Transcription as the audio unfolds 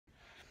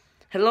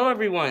Hello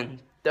everyone.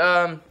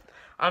 I'm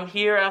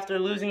here after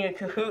losing a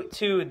Kahoot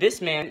to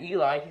this man,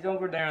 Eli. He's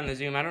over there on the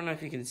Zoom. I don't know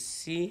if you can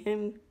see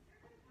him.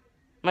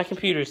 My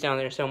computer's down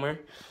there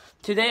somewhere.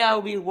 Today I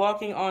will be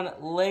walking on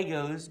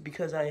Legos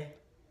because Can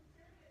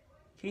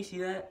you see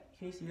that?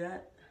 Can you see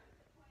that?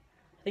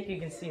 I think you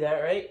can see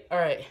that, right?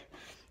 Alright.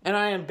 And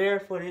I am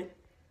barefooted.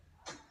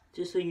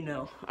 Just so you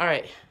know.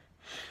 Alright.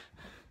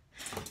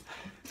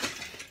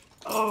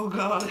 Oh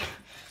god.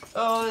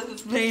 Oh,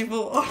 this is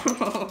painful.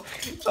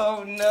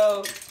 Oh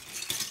no.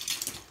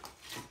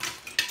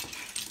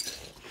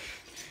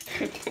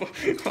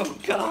 Oh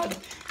god.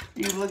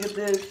 Dude, look at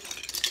this.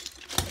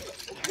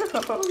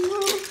 Oh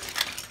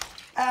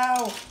no.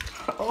 Ow.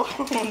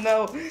 Oh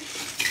no.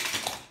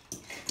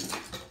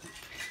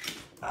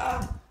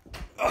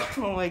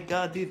 Oh my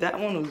god, dude, that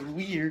one was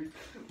weird.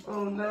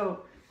 Oh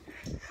no.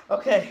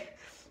 Okay.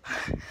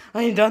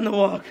 I am done the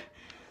walk.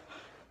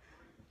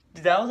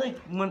 Dude, that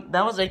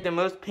was like the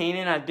most pain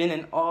I've been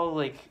in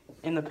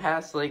in the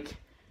past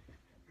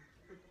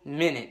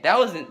minute. That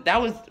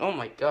was oh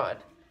my god.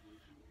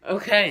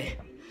 Okay.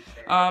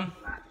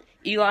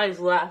 Eli is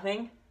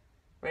laughing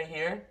right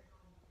here.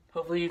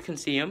 Hopefully you can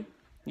see him.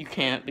 You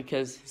can't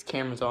because his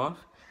camera's off.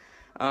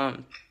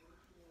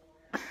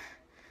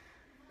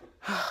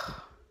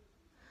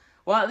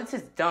 Well, this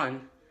is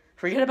done.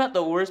 Forget about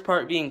the worst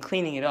part being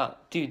cleaning it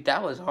up. Dude,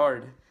 that was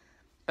hard.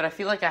 But I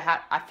feel like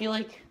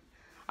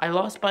I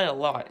lost by a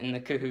lot in the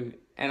Kahoot,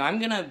 and I'm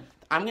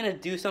gonna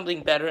do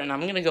something better, and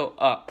I'm gonna go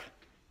up.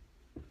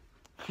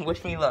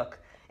 Wish me luck.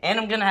 And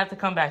I'm gonna have to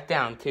come back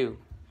down too.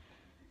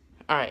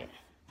 All right.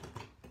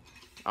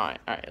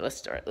 Let's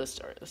start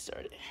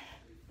it.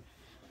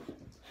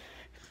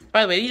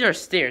 By the way, these are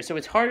stairs, so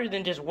it's harder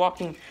than just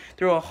walking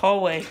through a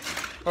hallway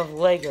of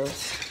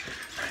Legos,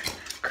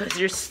 cause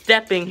you're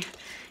stepping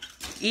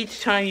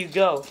each time you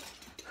go.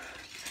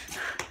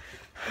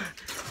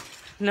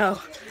 No.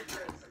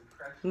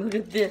 Look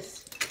at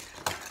this.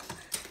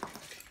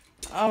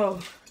 Oh.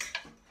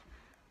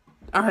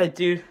 Alright,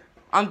 dude.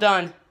 I'm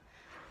done.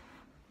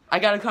 I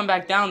gotta come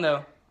back down,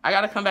 though.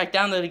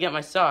 To get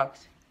my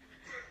socks.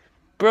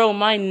 Bro,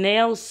 my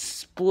nails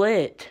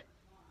split.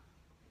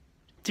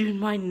 Dude,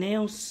 my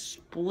nails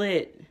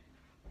split.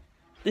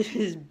 This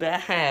is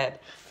bad.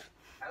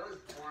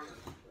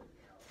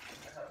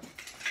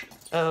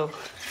 Oh.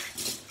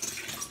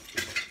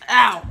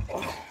 Ow.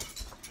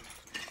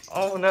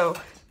 Oh, no.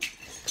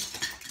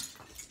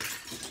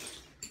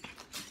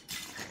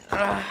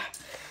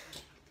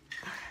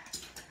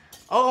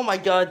 Oh my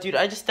god, dude,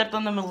 I just stepped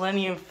on the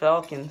Millennium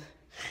Falcon.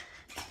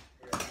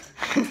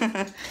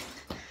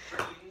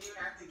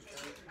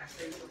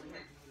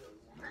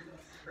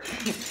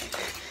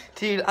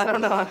 Dude, I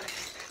don't know.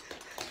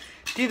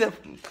 Dude,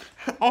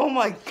 oh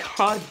my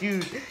god,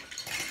 dude.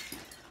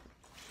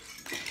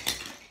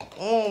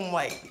 Oh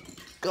my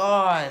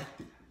god.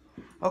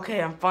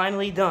 Okay, I'm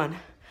finally done.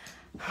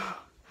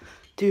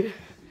 Dude.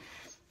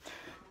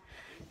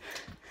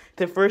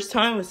 The first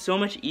time was so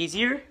much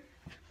easier,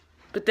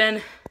 but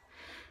then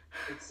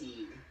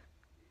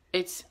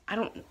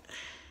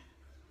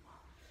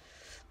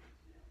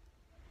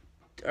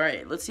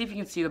Alright, let's see if you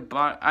can see the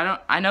bottom.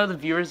 I know the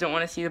viewers don't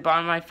want to see the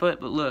bottom of my foot,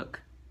 but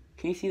look.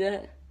 Can you see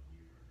that?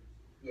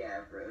 Yeah,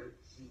 bro.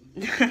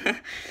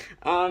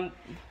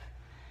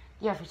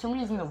 Yeah, for some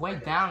reason the way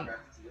down,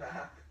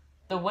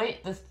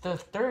 the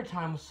third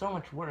time was so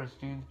much worse,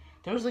 dude.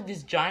 There was like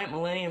this giant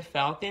Millennium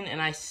Falcon,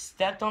 and I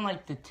stepped on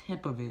like the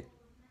tip of it.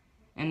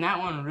 And that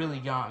one really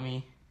got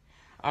me.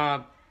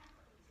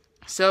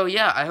 So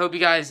yeah, I hope you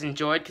guys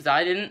enjoyed, because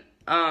I didn't.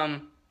 I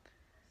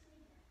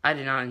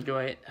did not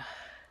enjoy it.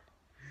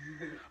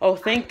 Oh,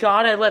 thank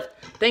God I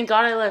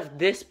left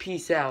this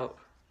piece out.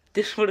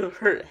 This would have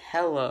hurt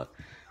hella.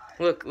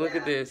 Look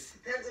at this.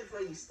 Depends if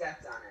you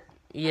stepped on it.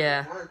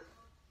 Yeah.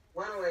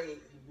 One way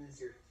you lose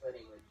your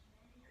footing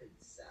could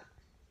suck.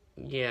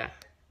 Yeah.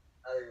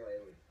 Other way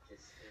would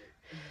just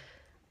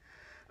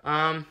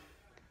hurt.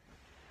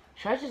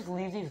 Should I just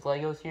leave these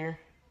Legos here?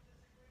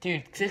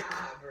 Dude, Nah,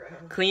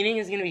 cleaning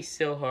is gonna be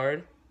so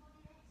hard.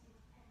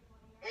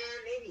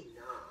 Maybe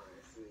not,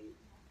 honestly.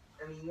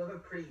 I mean, you have a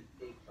pretty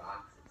big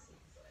box, it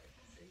seems like,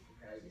 so you can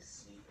probably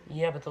just sweep it.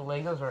 Yeah, but the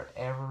Legos are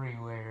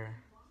everywhere.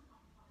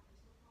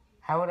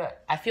 How would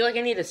I feel like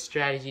I need a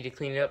strategy to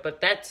clean it up,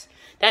 but that's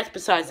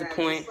besides the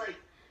point.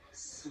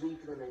 Just,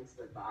 sweep them into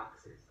the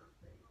box or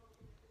something.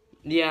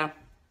 Yeah,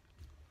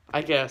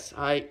 I guess.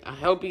 I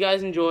hope you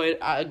guys enjoyed.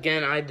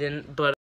 Again, I didn't, but